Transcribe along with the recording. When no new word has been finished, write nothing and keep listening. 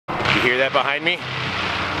You hear that behind me?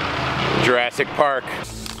 Jurassic Park.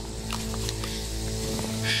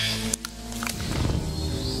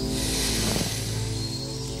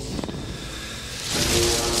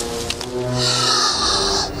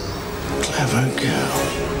 Clever girl.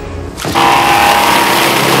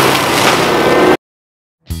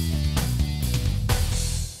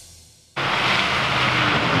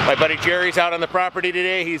 My buddy Jerry's out on the property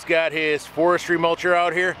today. He's got his Forestry Multcher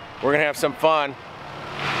out here. We're gonna have some fun.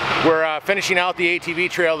 We're finishing out the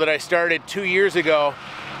ATV trail that I started 2 years ago.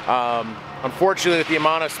 Unfortunately, with the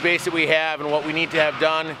amount of space that we have and what we need to have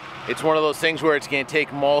done, it's one of those things where it's gonna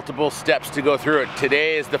take multiple steps to go through it.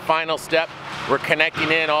 Today is the final step. We're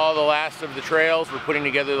connecting in all the last of the trails. We're putting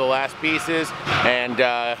together the last pieces, and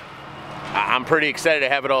I'm pretty excited to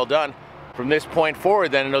have it all done. From this point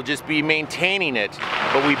forward, then it'll just be maintaining it.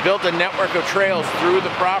 But we built a network of trails through the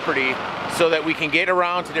property so that we can get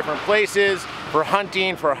around to different places for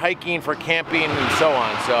hunting, for hiking, for camping, and so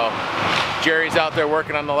on. So Jerry's out there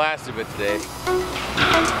working on the last of it today.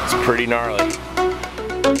 It's pretty gnarly.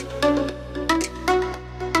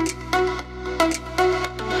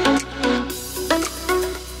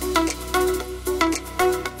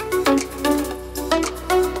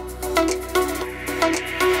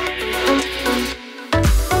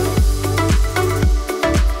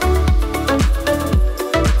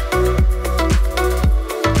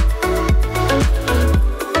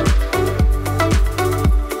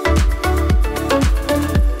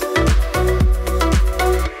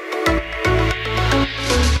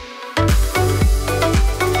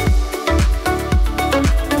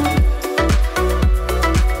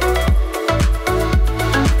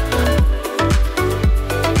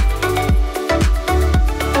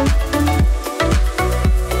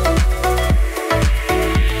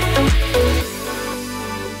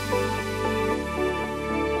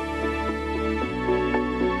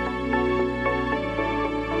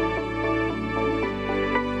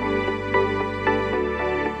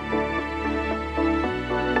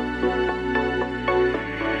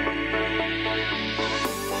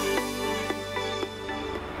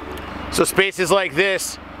 So spaces like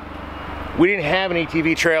this, we didn't have an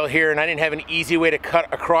ATV trail here, and I didn't have an easy way to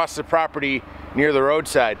cut across the property near the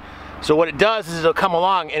roadside. So what it does is it'll come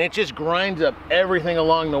along and it just grinds up everything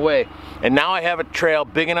along the way. And now I have a trail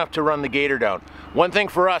big enough to run the gator down. One thing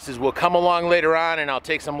for us is we'll come along later on and I'll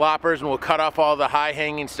take some loppers and we'll cut off all the high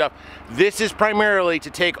hanging stuff. This is primarily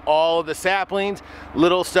to take all of the saplings,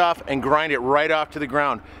 little stuff, and grind it right off to the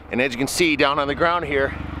ground. And as you can see down on the ground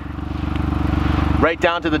here, right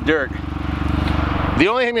down to the dirt. The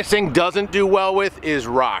only thing this thing doesn't do well with is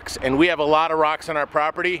rocks, and we have a lot of rocks on our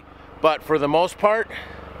property, but for the most part,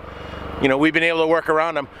 you know, we've been able to work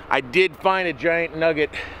around them. I did find a giant nugget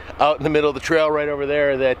out in the middle of the trail right over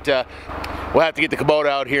there that we'll have to get the Kubota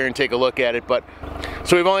out here and take a look at it. But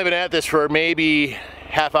so we've only been at this for maybe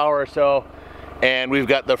half hour or so, and we've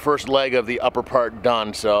got the first leg of the upper part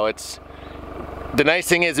done. So it's, the nice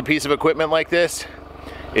thing is a piece of equipment like this,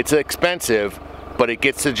 it's expensive, but it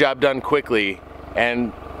gets the job done quickly.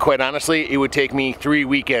 And quite honestly, it would take me 3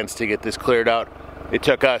 weekends to get this cleared out. It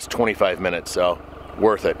took us 25 minutes, so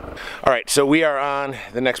worth it. All right, so we are on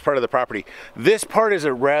the next part of the property. This part is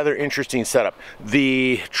a rather interesting setup.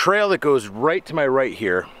 The trail that goes right to my right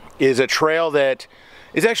here is a trail that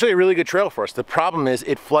is actually a really good trail for us. The problem is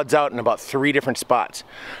it floods out in about 3 different spots.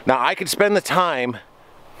 Now, I could spend the time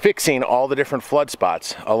fixing all the different flood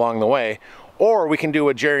spots along the way, or we can do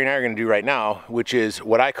what Jerry and I are gonna do right now, which is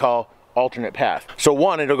what I call alternate path. So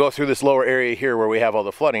one, it'll go through this lower area here where we have all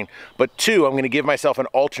the flooding, but two, I'm going to give myself an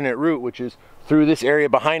alternate route, which is through this area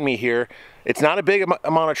behind me here. It's not a big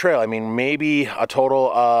amount of trail. I mean, maybe a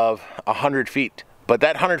total of 100 feet, but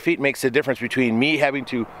that 100 feet makes the difference between me having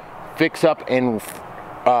to fix up and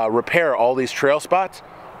repair all these trail spots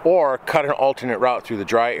or cut an alternate route through the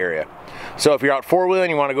dry area. So if you're out four-wheeling,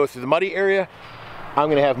 you want to go through the muddy area, I'm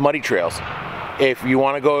going to have muddy trails. If you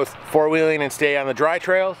want to go four-wheeling and stay on the dry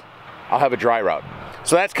trails, I'll have a dry route.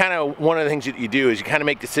 So that's kind of one of the things that you do, is you kind of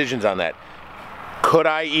make decisions on that. Could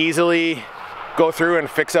I easily go through and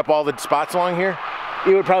fix up all the spots along here?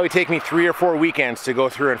 It would probably take me 3 or 4 weekends to go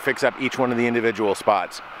through and fix up each one of the individual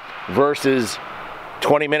spots. Versus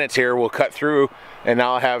 20 minutes here, we'll cut through and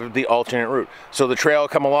now I'll have the alternate route. So the trail will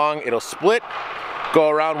come along, it'll split, go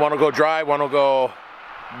around, one will go dry, one will go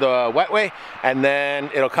the wet way, and then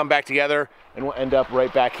it'll come back together and we'll end up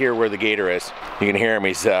right back here where the gator is. You can hear him,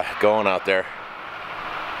 he's going out there.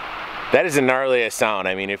 That is the gnarliest sound.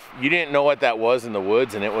 I mean, if you didn't know what that was in the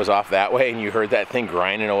woods and it was off that way and you heard that thing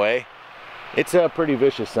grinding away, it's a pretty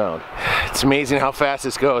vicious sound. It's amazing how fast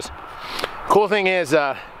this goes. Cool thing is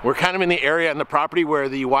we're kind of in the area on the property where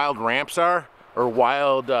the wild ramps are, or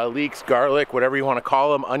wild leeks, garlic, whatever you want to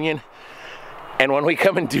call them, onion. And when we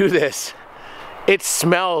come and do this, it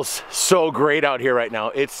smells so great out here right now.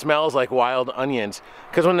 It smells like wild onions.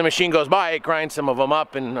 Because when the machine goes by, it grinds some of them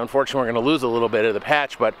up, and unfortunately we're going to lose a little bit of the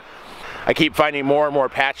patch, but I keep finding more and more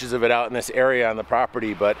patches of it out in this area on the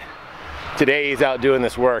property. But today he's out doing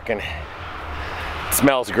this work and it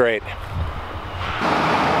smells great.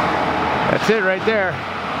 That's it right there.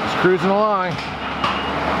 Just cruising along.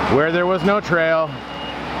 Where there was no trail,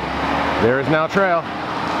 there is now trail.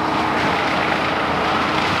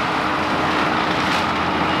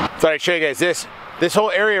 Thought I'd show you guys this whole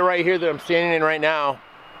area right here that I'm standing in right now.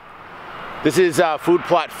 This is food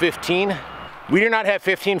plot 15. We do not have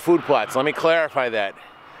 15 food plots. Let me clarify that.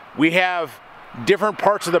 We have different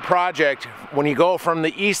parts of the project. When you go from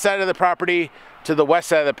the east side of the property to the west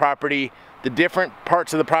side of the property, the different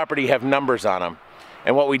parts of the property have numbers on them.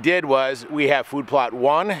 And what we did was we have food plot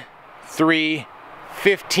 1, 3,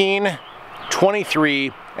 15,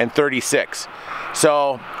 23, and 36.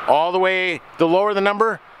 So all the way, the lower the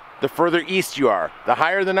number, the further east you are. The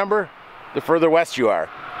higher the number, the further west you are.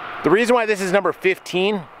 The reason why this is number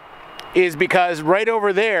 15 is because right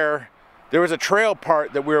over there was a trail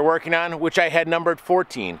part that we were working on, which I had numbered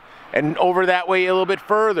 14. And over that way a little bit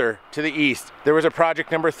further to the east, there was a project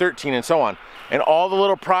number 13, and so on. And all the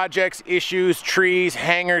little projects, issues, trees,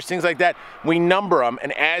 hangers, things like that, we number them.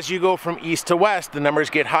 And as you go from east to west, the numbers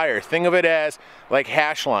get higher. Think of it as like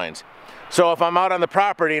hash lines. So if I'm out on the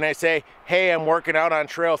property and I say, hey, I'm working out on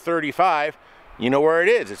trail 35, you know where it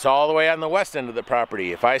is. It's all the way on the west end of the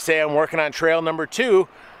property. If I say I'm working on trail number 2,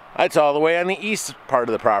 it's all the way on the east part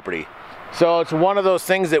of the property. So it's one of those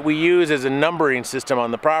things that we use as a numbering system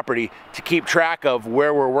on the property to keep track of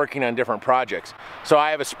where we're working on different projects. So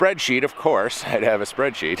I have a spreadsheet, of course, I'd have a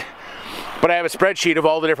spreadsheet, but I have a spreadsheet of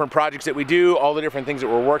all the different projects that we do, all the different things that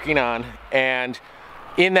we're working on, and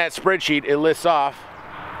in that spreadsheet it lists off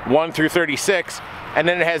 1 through 36, and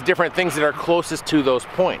then it has different things that are closest to those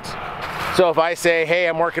points. So if I say, hey,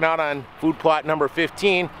 I'm working out on food plot number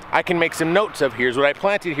 15, I can make some notes of here's what I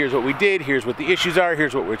planted, here's what we did, here's what the issues are,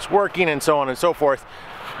 here's what's working, and so on and so forth.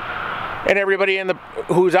 And everybody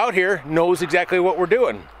who's out here knows exactly what we're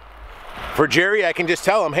doing. For Jerry, I can just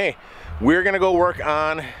tell him, hey, we're gonna go work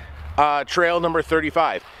on trail number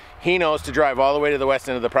 35. He knows to drive all the way to the west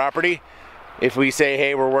end of the property. If we say,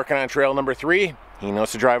 hey, we're working on trail number 3, he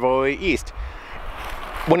knows to drive all the way east.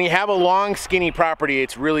 When you have a long, skinny property,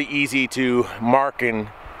 it's really easy to mark and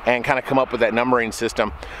kind of come up with that numbering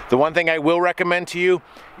system. The one thing I will recommend to you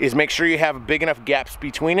is make sure you have big enough gaps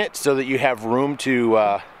between it so that you have room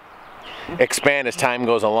to expand as time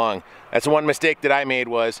goes along. That's one mistake that I made,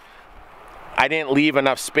 was I didn't leave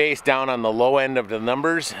enough space down on the low end of the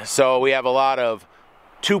numbers. So we have a lot of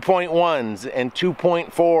 2.1s and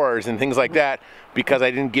 2.4s and things like that because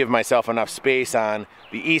I didn't give myself enough space on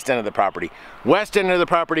the east end of the property. West end of the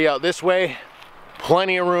property out this way,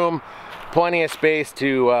 plenty of room, plenty of space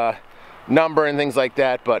to number and things like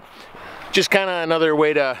that, but just kind of another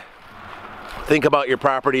way to think about your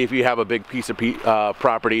property if you have a big piece of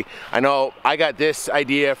property. I know I got this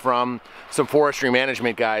idea from some forestry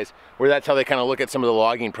management guys, where that's how they kind of look at some of the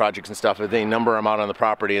logging projects and stuff. They number them out on the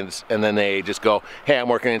property and then they just go, hey, I'm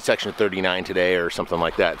working in section 39 today or something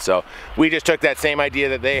like that. So we just took that same idea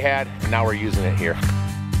that they had and now we're using it here.